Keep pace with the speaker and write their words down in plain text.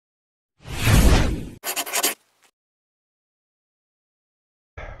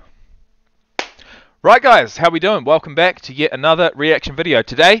Right guys, how we doing? Welcome back to yet another reaction video.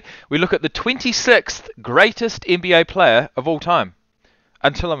 Today we look at the 26th greatest NBA player of all time.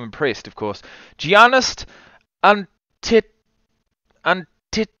 Until I'm impressed, of course. Giannis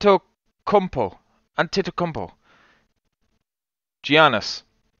Antetokounmpo. Giannis.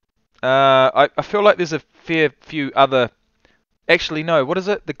 I feel like there's a fair few other... Actually no, what is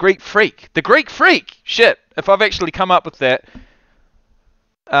it? The Greek Freak. The Greek Freak! Shit, if I've actually come up with that...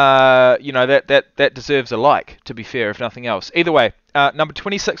 you know, that deserves a like, to be fair, if nothing else. Either way, number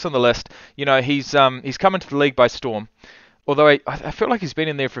 26 on the list. You know, he's come into the league by storm. Although I feel like he's been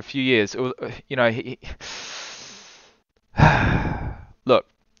in there for a few years. You know, look,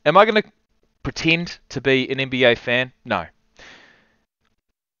 am I going to pretend to be an NBA fan? No.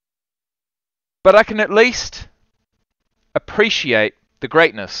 But I can at least appreciate the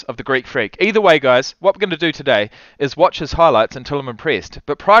greatness of the Greek Freak. Either way, guys, what we're going to do today is watch his highlights until I'm impressed.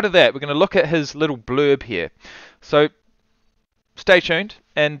 But prior to that, we're going to look at his little blurb here. So, stay tuned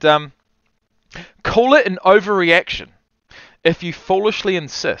and call it an overreaction if you foolishly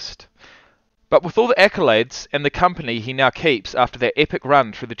insist. But with all the accolades and the company he now keeps after that epic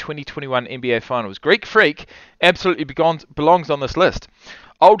run through the 2021 NBA Finals, Greek Freak absolutely belongs on this list.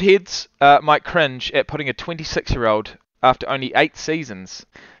 Old heads might cringe at putting a 26-year-old after only 8 seasons.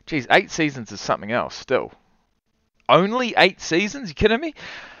 Geez, 8 seasons is something else still. Only 8 seasons? You kidding me?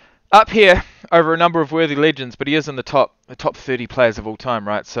 Up here over a number of worthy legends, but he is in the top 30 players of all time,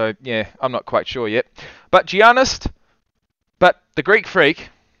 right? So, yeah, I'm not quite sure yet. But the Greek Freak,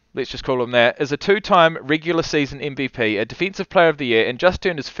 let's just call him that, is a 2-time regular season MVP, a Defensive Player of the Year, and just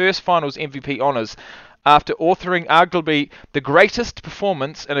earned his first Finals MVP honours after authoring arguably the greatest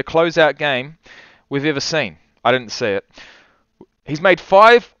performance in a closeout game we've ever seen. I didn't see it. He's made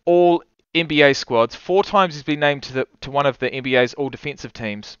 5 All-NBA squads. 4 times he's been named to one of the NBA's all-defensive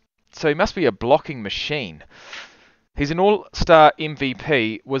teams. So he must be a blocking machine. He's an All-Star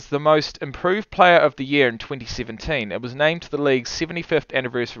MVP, was the most improved player of the year in 2017, and was named to the league's 75th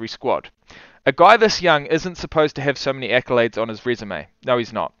anniversary squad. A guy this young isn't supposed to have so many accolades on his resume. No,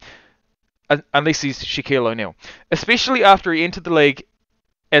 he's not. Unless he's Shaquille O'Neal. Especially after he entered the league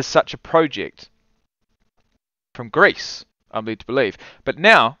as such a project. From Greece, I'm led to believe. But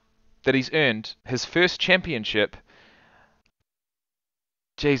now that he's earned his first championship,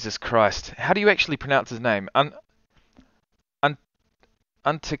 Jesus Christ, how do you actually pronounce his name?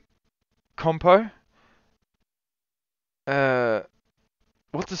 Antetokounmpo?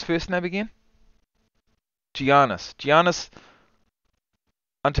 What's his first name again? Giannis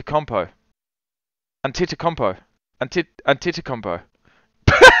Antetokounmpo. Antetokounmpo.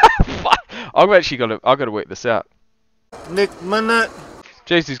 I've got to work this out. Nick Minute.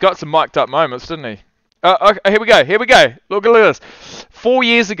 Jeez, he's got some mic'd up moments, didn't he? Okay, here we go. Look at this. 4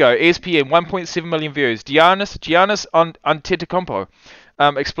 years ago, ESPN, 1.7 million views. Giannis Antetokounmpo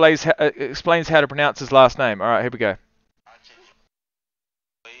explains how to pronounce his last name. All right, here we go.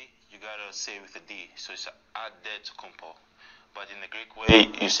 You gotta say it with a D, so it's Antetokounmpo. But in the Greek way,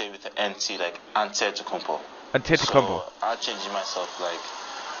 you say it with an NT, like Antetokounmpo. Antetokounmpo. So I'll change it myself. Like,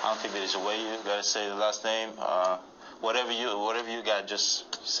 I don't think there's a way you gotta say the last name. Whatever you got,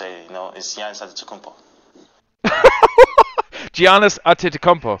 just say. You know, it's Giannis Antetokounmpo. Giannis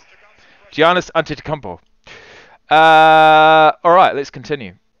Antetokounmpo. All right, let's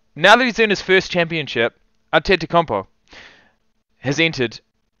continue. Now that he's earned his first championship, Antetokounmpo has entered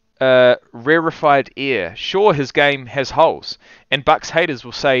rarified air. Sure, his game has holes, and Bucks haters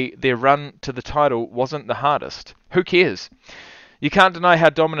will say their run to the title wasn't the hardest. Who cares? You can't deny how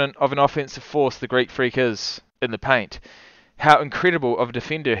dominant of an offensive force the Greek Freak is in the paint, how incredible of a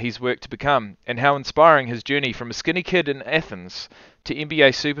defender he's worked to become, and how inspiring his journey from a skinny kid in Athens to NBA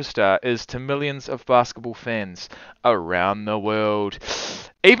superstar is to millions of basketball fans around the world.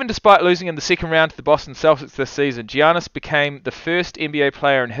 Even despite losing in the second round to the Boston Celtics this season, Giannis became the first NBA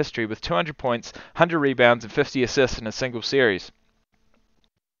player in history with 200 points, 100 rebounds, and 50 assists in a single series.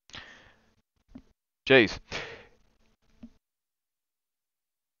 Jeez.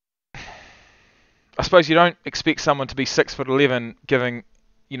 I suppose you don't expect someone to be 6'11", giving,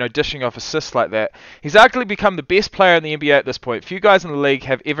 you know, dishing off assists like that. He's arguably become the best player in the NBA at this point. Few guys in the league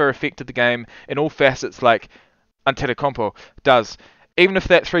have ever affected the game in all facets like Antetokounmpo does, even if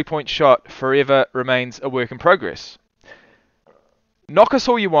that 3-point shot forever remains a work in progress. Knock us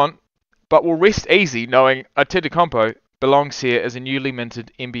all you want, but we'll rest easy knowing Antetokounmpo belongs here as a newly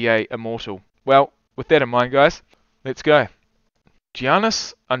minted NBA immortal. Well, with that in mind, guys, let's go.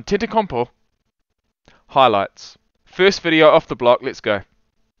 Giannis Antetokounmpo. Highlights. First video off the block, let's go.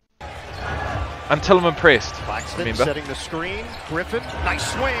 Until I'm impressed. Claxton remember. setting the screen. Griffin,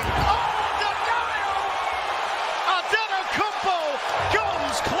 nice swing. Oh,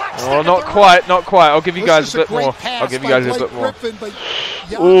 Oh, not quite, not quite. I'll give you guys a bit more. I'll give you guys a bit more.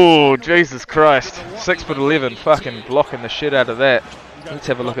 Oh, Jesus Christ. 6'11", fucking blocking the shit out of that. Let's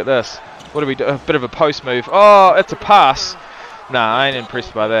have a look at this. What do we do? A bit of a post move. Oh, it's a pass. Nah, I ain't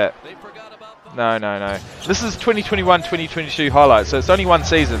impressed by that. No, no, no. This is 2021-2022 highlights, so it's only one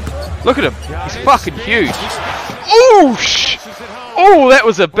season. Look at him. He's fucking huge. Oh, oh, that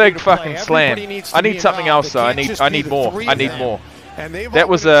was a big fucking slam. I need something else though. I need more. I need more. That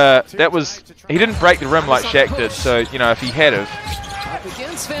was he didn't break the rim like Shaq did, so you know if he had have.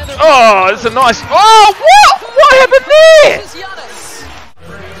 Oh, it's a nice. Oh, what happened there?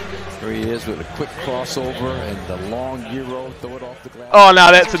 Here he is with a quick crossover and the long Euro, throw it off the glass. Oh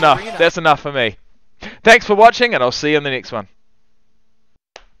no, that's enough. That's enough for me. Thanks for watching, and I'll see you in the next one.